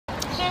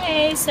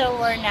Okay, so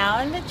we're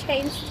now in the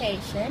train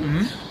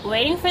station,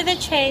 waiting for the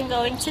train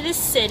going to the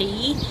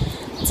city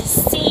to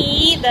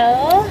see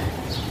the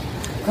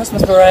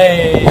Christmas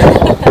parade.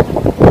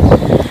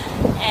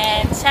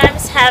 And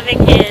Sam's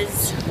having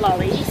his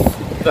lollies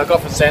That I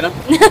got from Santa.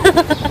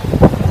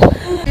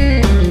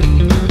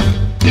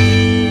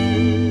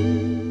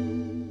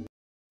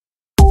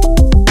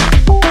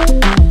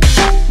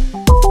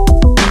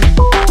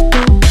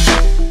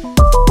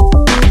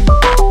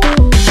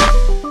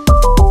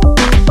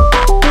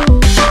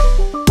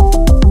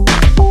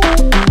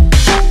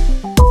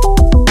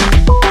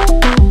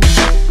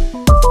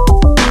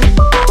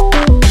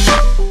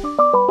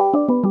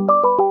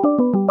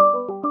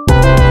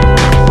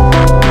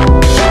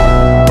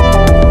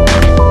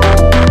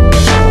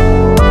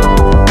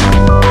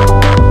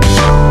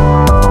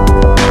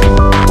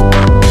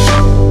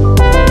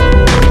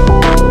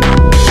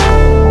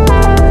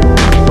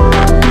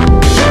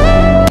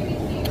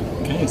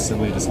 So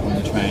we're just on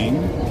the train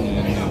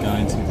and we're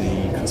going to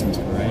the Christmas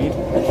parade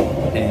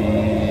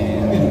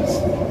and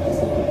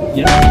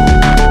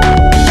yeah.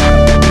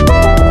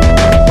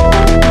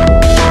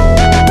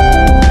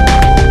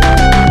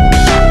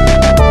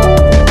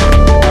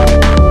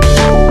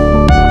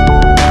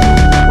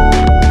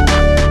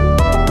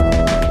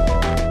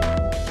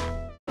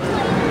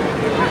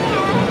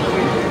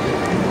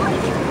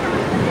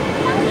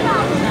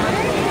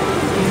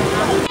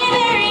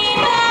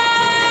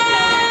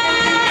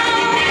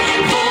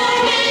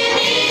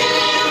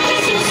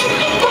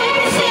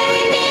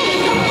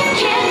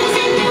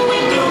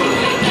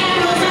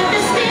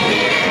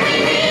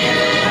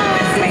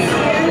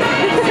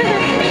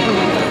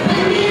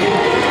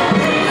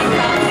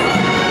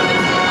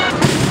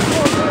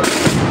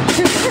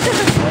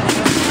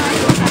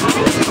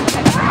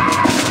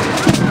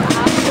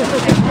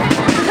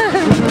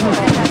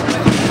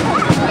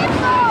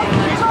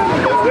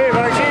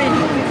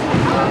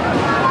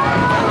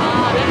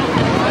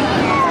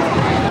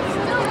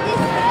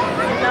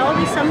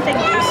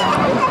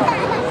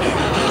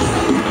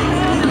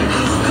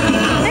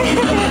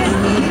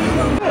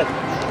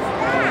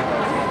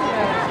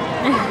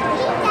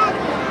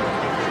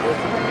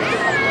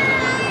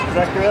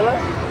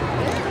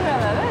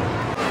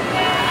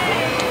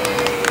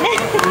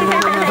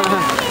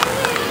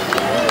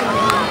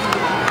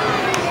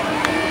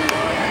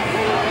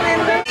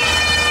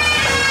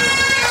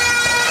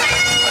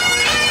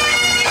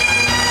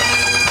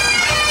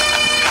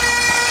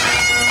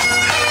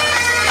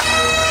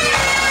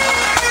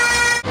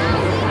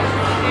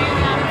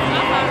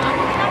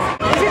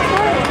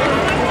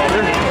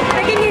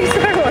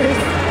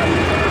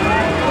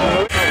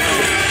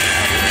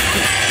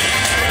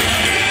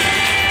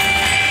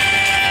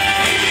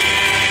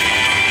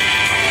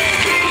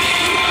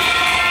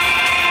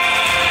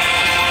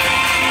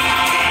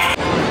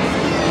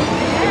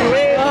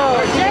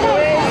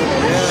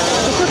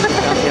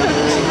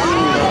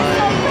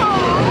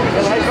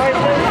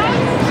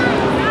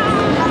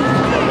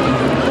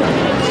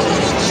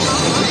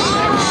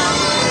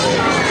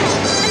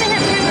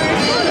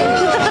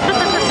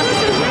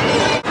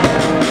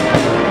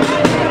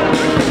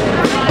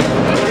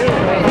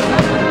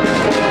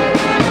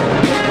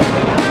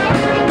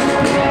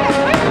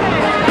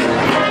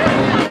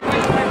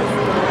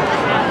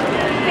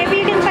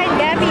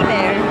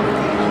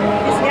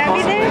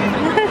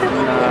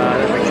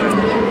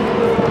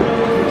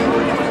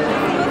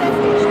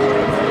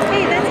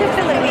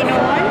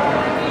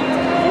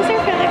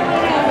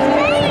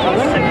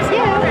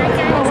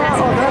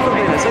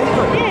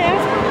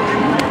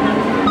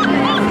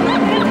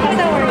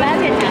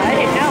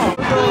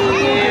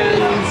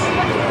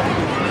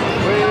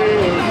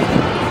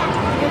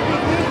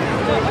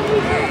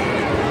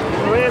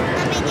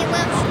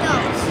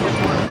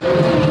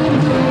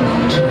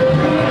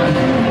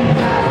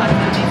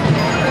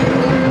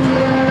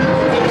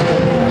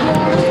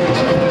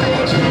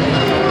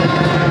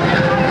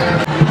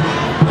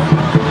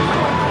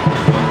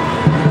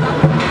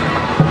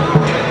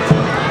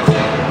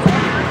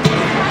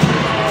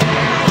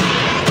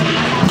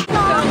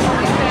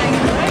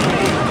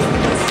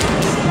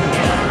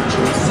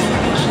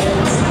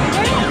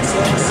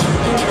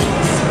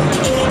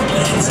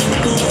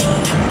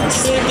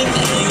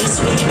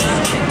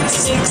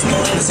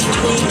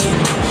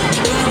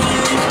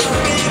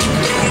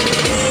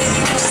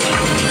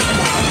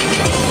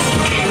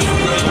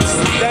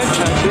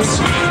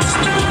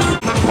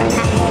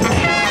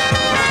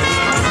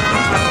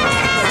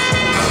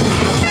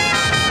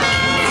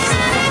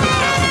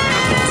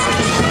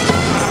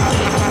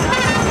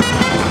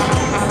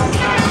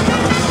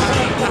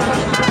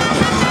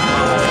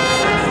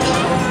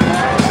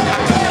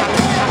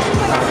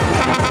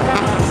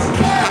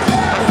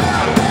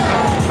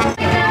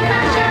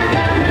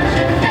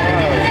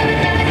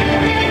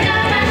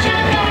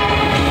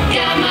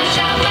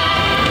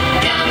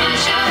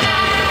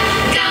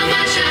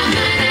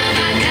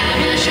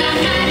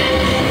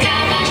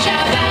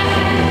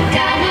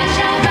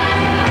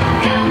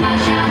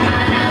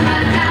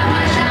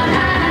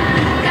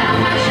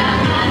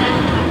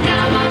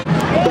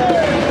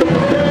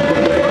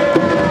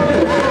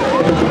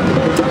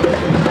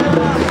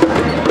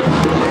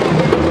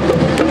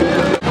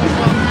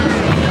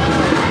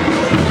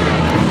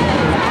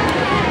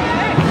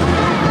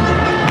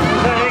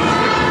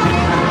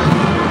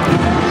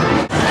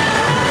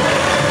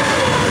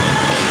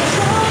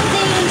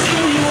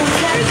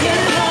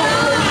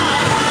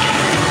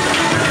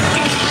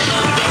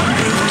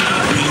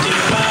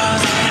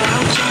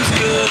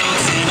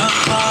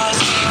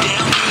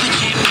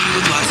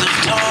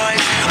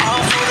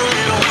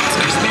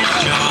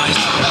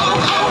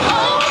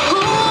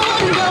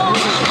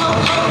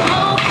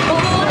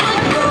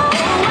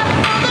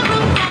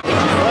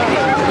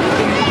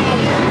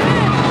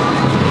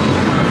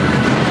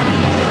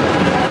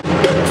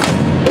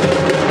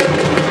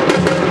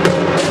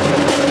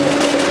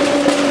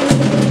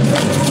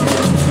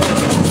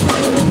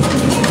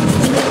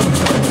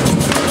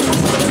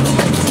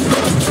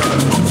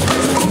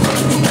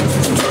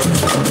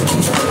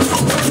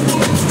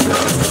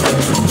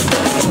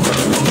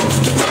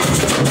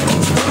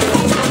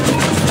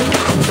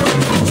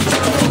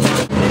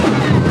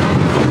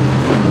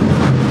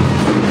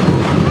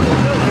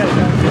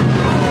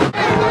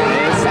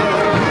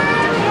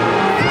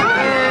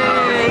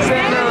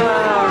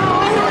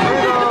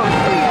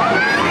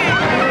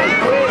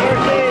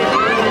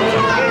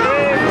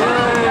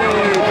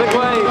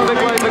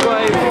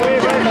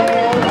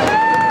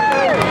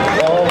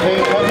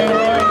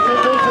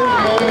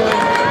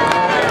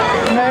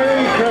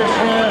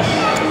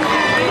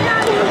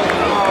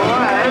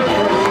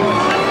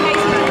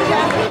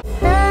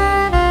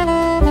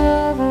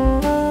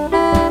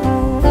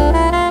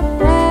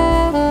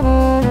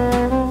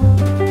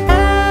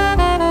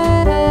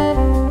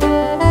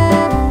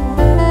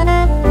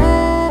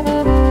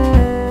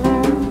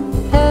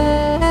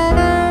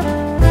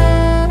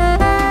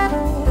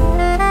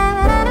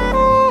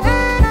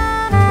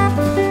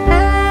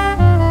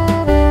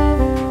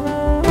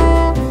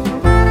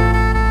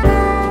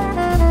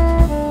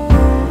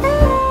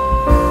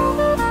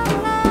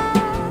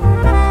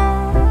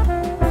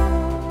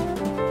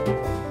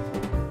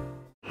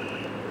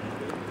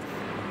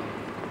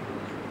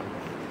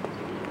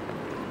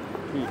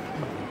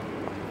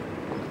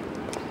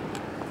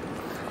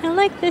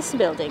 like this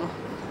building.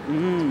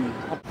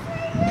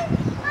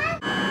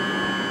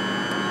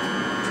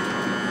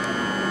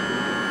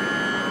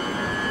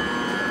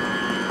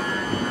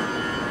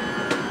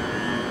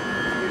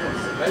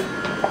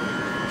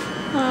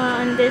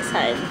 On this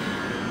side.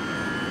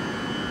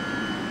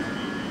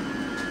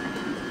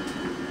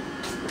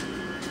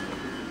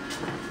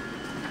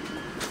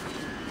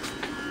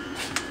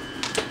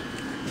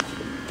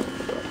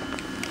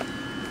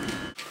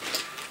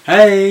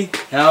 Hey,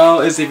 how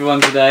is everyone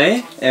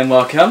today? And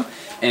welcome.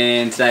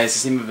 And today is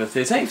December the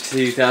 13th,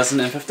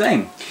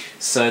 2015.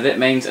 So that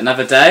means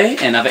another day,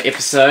 another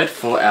episode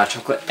for our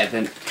chocolate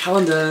advent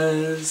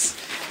calendars.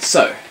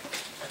 So,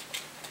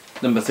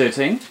 number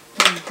 13,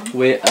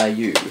 where are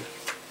you?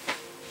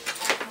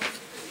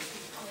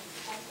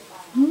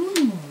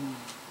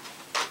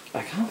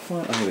 I can't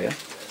find, oh here we are.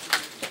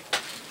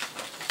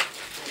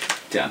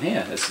 Down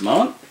here, this is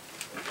mine.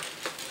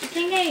 I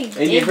think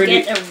I did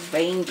get a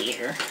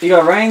reindeer. You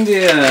got a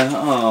reindeer.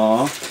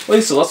 Oh, well,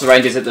 you saw lots of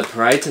reindeers at the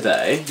parade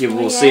today. You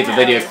will see the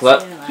video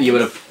clip. Really nice. You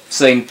would have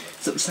seen.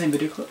 Is it the same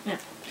video clip? Yeah.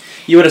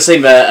 You would have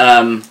seen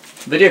the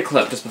video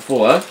clip just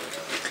before,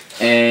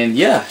 and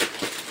yeah,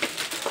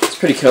 it's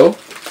pretty cool.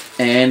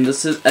 And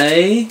this is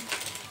a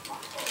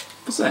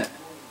what's that?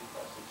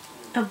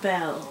 A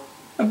bell.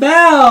 A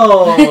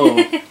bell.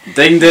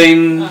 Ding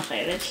ding.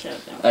 Okay, let's show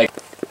them. Okay.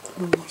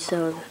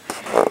 So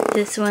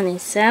this one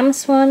is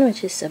Sam's one,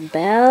 which is a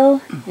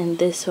bell, and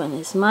this one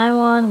is my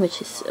one,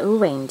 which is a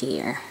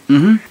reindeer.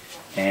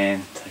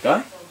 And the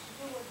guy?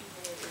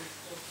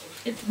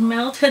 It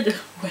melted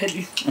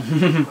already.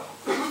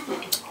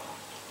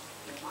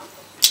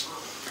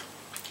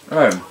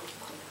 Oh.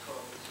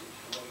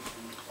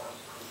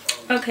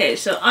 Okay,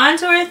 so on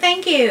to our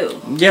thank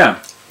you.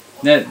 Yeah.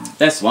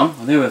 That's one.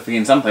 I knew we were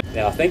forgetting something.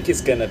 Now I think it's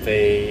going to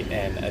be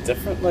in a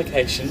different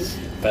location,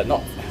 but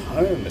not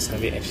home. It's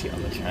going to be actually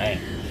on the train.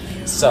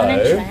 So, on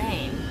a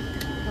train.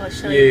 I'll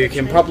show you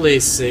can probably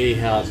see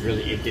how it's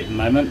really empty at the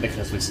moment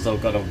because we've still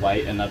got to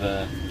wait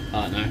another,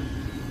 I don't know,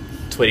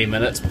 20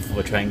 minutes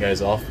before the train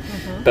goes off.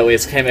 But we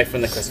just came back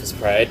from the Christmas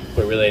parade.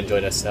 We really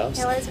enjoyed ourselves.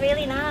 It was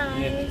really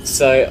nice. Yeah.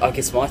 So I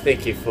guess my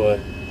thank you for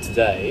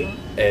today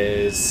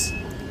is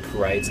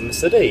parades in the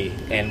city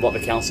and what the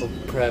council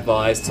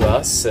provides to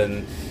us,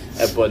 and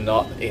it would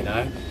not, you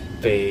know,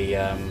 be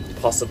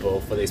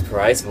possible for these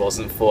parades if it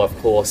wasn't for, of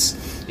course,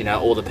 you know,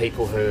 all the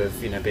people who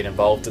have, you know, been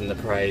involved in the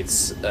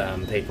parades,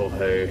 people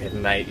who have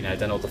made, you know,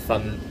 done all the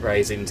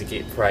fundraising to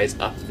get parades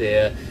up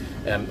there,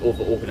 all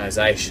the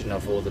organisation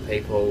of all the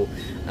people.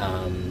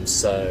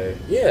 So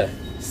yeah,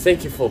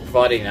 thank you for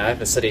providing, you know,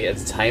 the city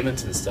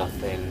entertainment and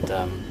stuff, and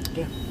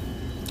yeah.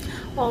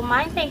 Well,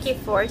 my thank you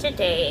for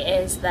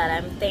today is that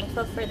I'm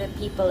thankful for the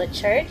people at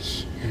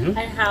church and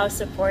how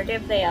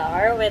supportive they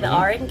are with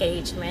our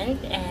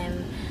engagement,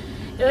 and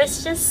it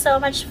was just so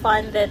much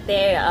fun that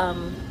they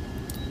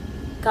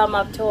come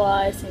up to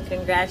us and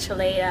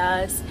congratulate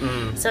us.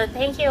 So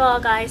thank you all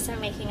guys for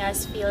making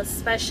us feel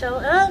special,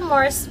 a little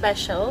more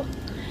special.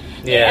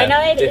 Yeah, I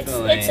know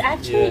it's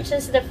actually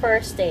just the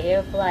first day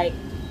of like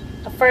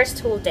a first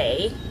whole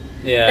day.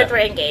 That we're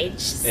engaged,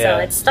 so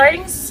it's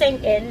starting to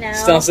sink in now.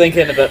 Starting to sink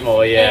in a bit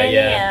more,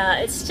 yeah.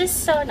 It's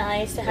just so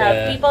nice to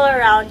have people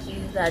around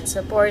you that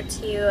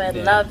support you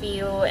and love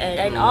you,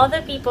 and all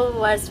the people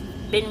who has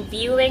been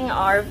viewing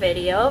our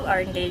video,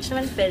 our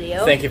engagement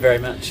video. Thank you very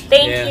much.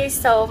 Thank you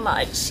so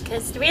much,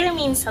 because it really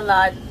means a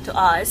lot to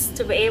us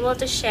to be able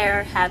to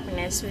share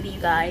happiness with you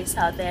guys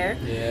out there.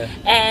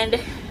 And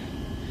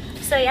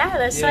so yeah,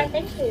 that's why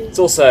thank you. It's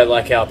also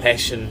like our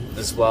passion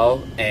as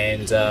well,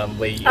 and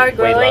our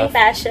growing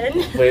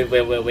passion.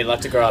 we love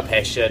to grow our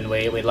passion.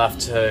 We love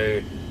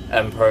to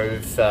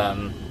improve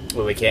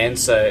where we can.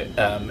 So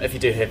if you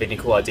do have any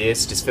cool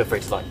ideas, just feel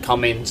free to like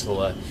comment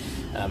or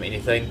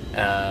anything.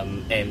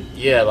 And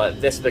yeah,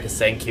 like that's the biggest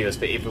thank you is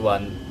for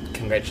everyone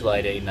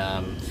congratulating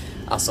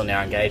us on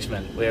our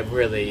engagement. We're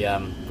really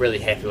really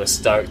happy. We're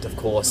stoked, of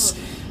course.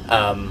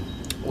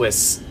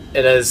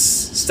 It is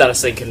starting to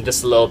sink in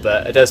just a little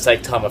bit. It does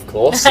take time, of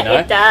course, you know.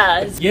 It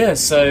does. Yeah,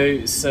 so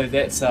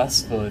that's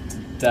us for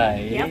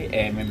today.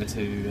 And remember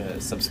to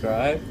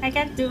subscribe. I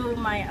can't do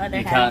my other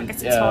you hand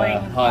because it's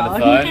holding the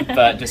phone.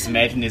 But just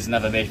imagine there's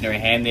another imaginary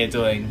hand there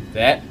doing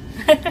that.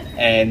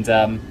 And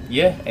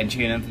yeah, and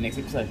tune in for the next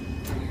episode.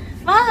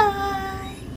 Bye.